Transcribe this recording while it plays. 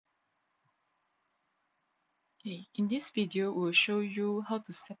Okay, in this video, we'll show you how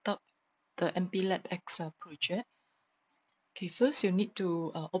to set up the MPLABX project. Okay, first you need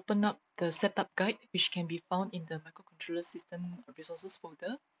to open up the setup guide, which can be found in the microcontroller system resources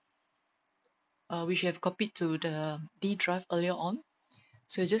folder, which you have copied to the D drive earlier on.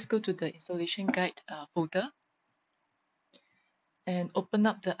 So just go to the installation guide folder and open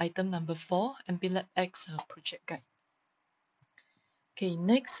up the item number 4, MPLABX project guide. Okay,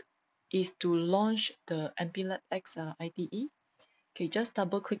 next is to launch the MPLABX IDE. Okay, just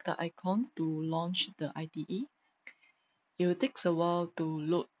double click the icon to launch the IDE. It will take a while to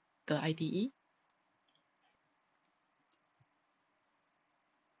load the IDE.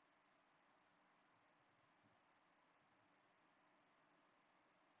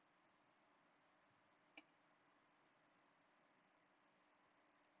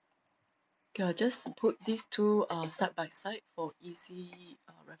 Okay, I'll just put these two side by side for easy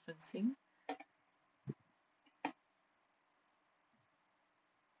referencing.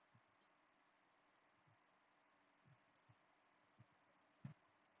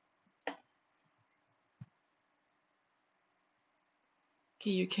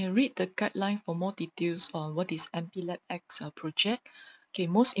 Okay, you can read the guideline for more details on what is MPLABX project. Okay,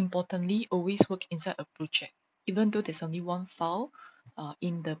 most importantly, always work inside a project, even though there's only one file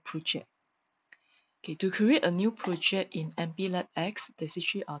in the project. Okay, to create a new project in MPLABX, there's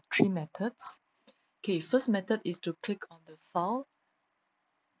actually 3 methods. Okay, first method is to click on the file,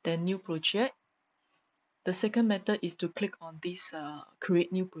 then new project. The second method is to click on this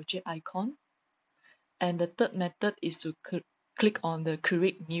create new project icon. And the third method is to click on the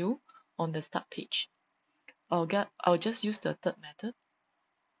create new on the start page. I'll just use the third method.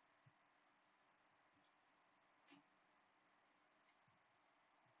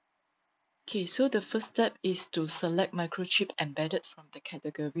 Okay, so the first step is to select microchip embedded from the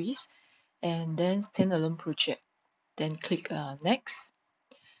categories and then standalone project. Then click next.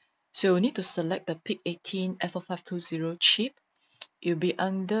 So you need to select the PIC18 F4520 chip. It will be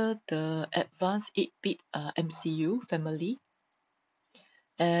under the advanced 8-bit MCU family.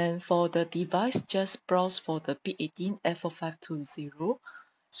 And for the device, just browse for the PIC18 F4520.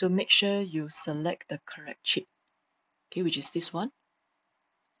 So make sure you select the correct chip, okay, which is this one.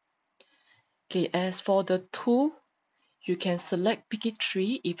 Okay, as for the tool, you can select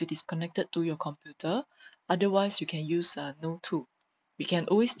PIC3 if it is connected to your computer. Otherwise, you can use no tool. We can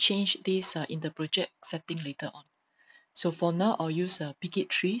always change this in the project setting later on. So for now, I'll use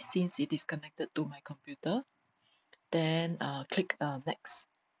PIC3 since it is connected to my computer. Then click next.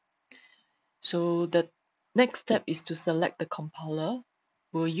 So the next step is to select the compiler.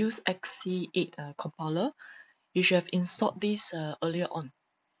 We'll use XC8 compiler. You should have installed this earlier on.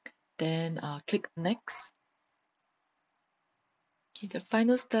 Then click next. Okay, the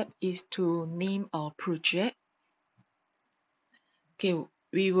final step is to name our project. Okay,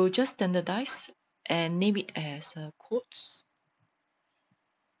 we will just standardize and name it as codes.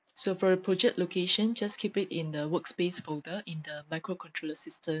 So for a project location, just keep it in the workspace folder in the microcontroller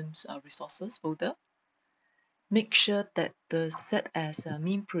systems resources folder. Make sure that the set as a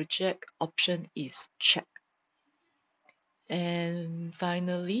main project option is checked. And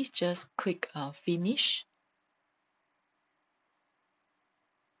finally, just click finish.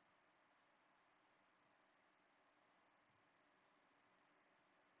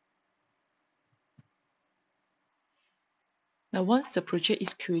 Now, once the project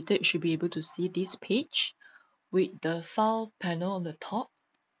is created, you should be able to see this page with the file panel on the top.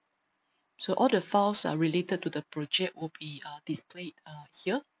 So all the files related to the project will be displayed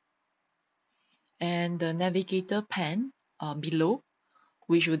here. And the navigator pane below,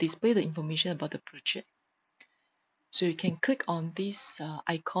 which will display the information about the project. So you can click on this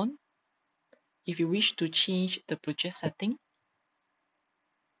icon if you wish to change the project setting.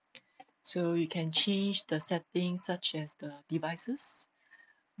 So you can change the settings such as the devices,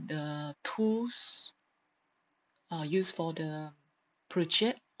 the tools used for the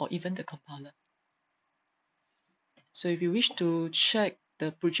project, or even the compiler. So if you wish to check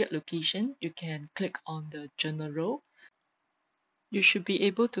the project location, you can click on the general. You should be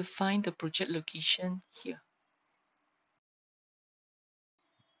able to find the project location here.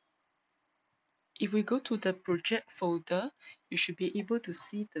 If we go to the project folder, you should be able to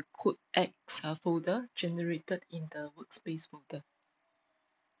see the code X folder generated in the workspace folder.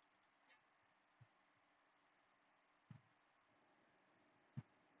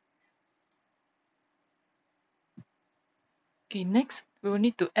 Okay, next we will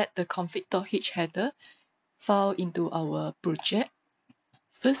need to add the config.h header file into our project.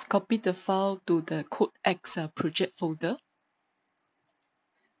 First, copy the file to the code X project folder.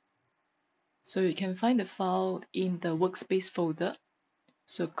 So you can find the file in the workspace folder.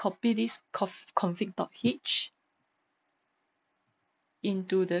 So copy this config.h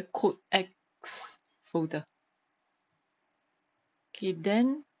into the code X folder. Okay,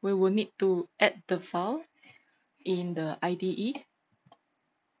 then we will need to add the file in the IDE.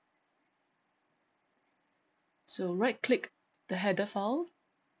 So right click the header file,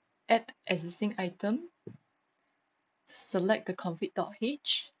 add existing item, select the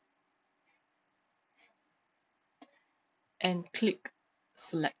config.h and click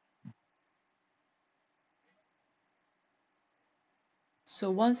select.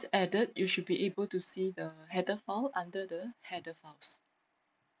 So once added, you should be able to see the header file under the header files.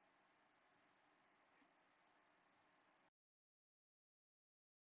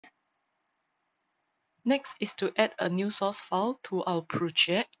 Next is to add a new source file to our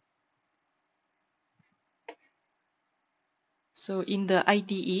project. So in the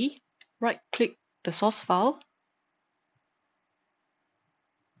IDE, right-click the source file,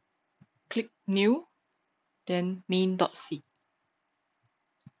 click New, then main.c.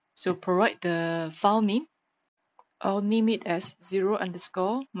 So provide the file name. I'll name it as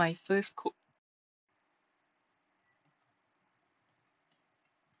 0_ my first code.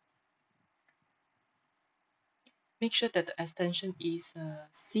 Make sure that the extension is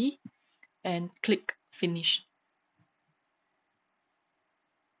C and click Finish.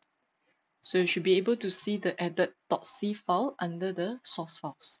 So you should be able to see the added .c file under the source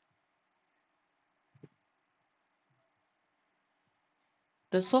files.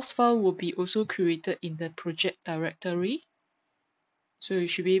 The source file will be also created in the project directory. So you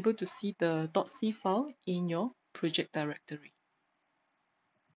should be able to see the .c file in your project directory.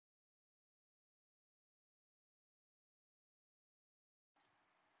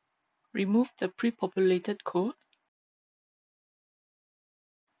 Remove the pre-populated code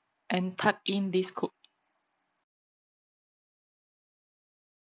and type in this code.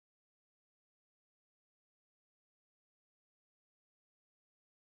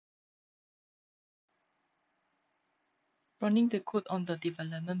 Running the code on the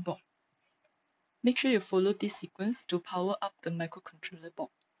development board. Make sure you follow this sequence to power up the microcontroller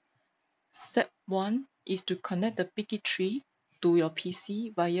board. Step 1 is to connect the PIC 3 to your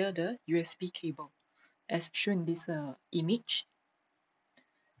PC via the USB cable, as shown in this image.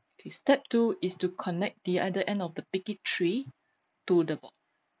 Okay, step 2 is to connect the other end of the PIC 3 to the board.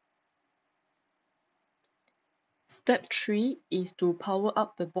 Step 3 is to power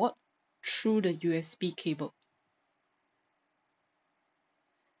up the board through the USB cable.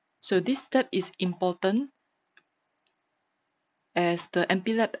 So this step is important as the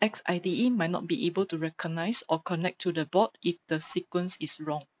MPLABX IDE might not be able to recognize or connect to the board if the sequence is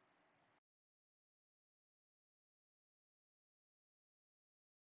wrong.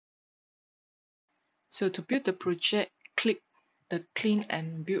 So to build the project, click the Clean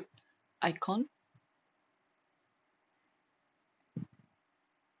and Build icon.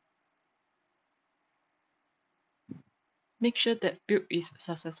 Make sure that build is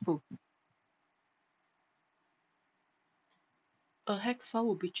successful. A hex file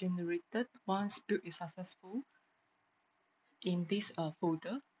will be generated once build is successful in this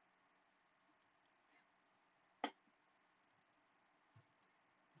folder.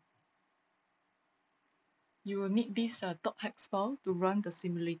 You will need this .hex file to run the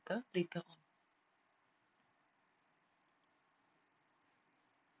simulator later on.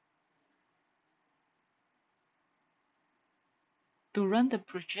 To run the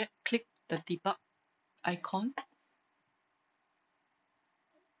project, click the debug icon.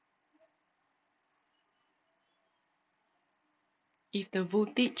 If the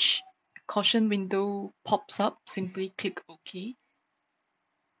voltage caution window pops up, simply click OK.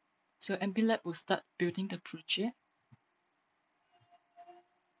 So MPLAB will start building the project.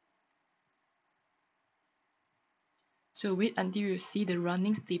 So wait until you see the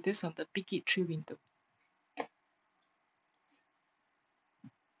running status on the PIC 3 window.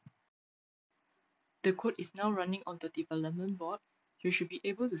 The code is now running on the development board. You should be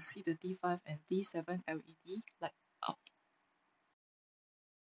able to see the D5 and D7 LED light up.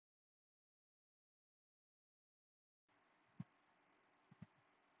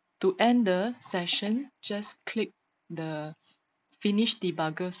 To end the session, just click the Finish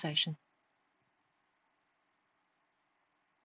Debugger session.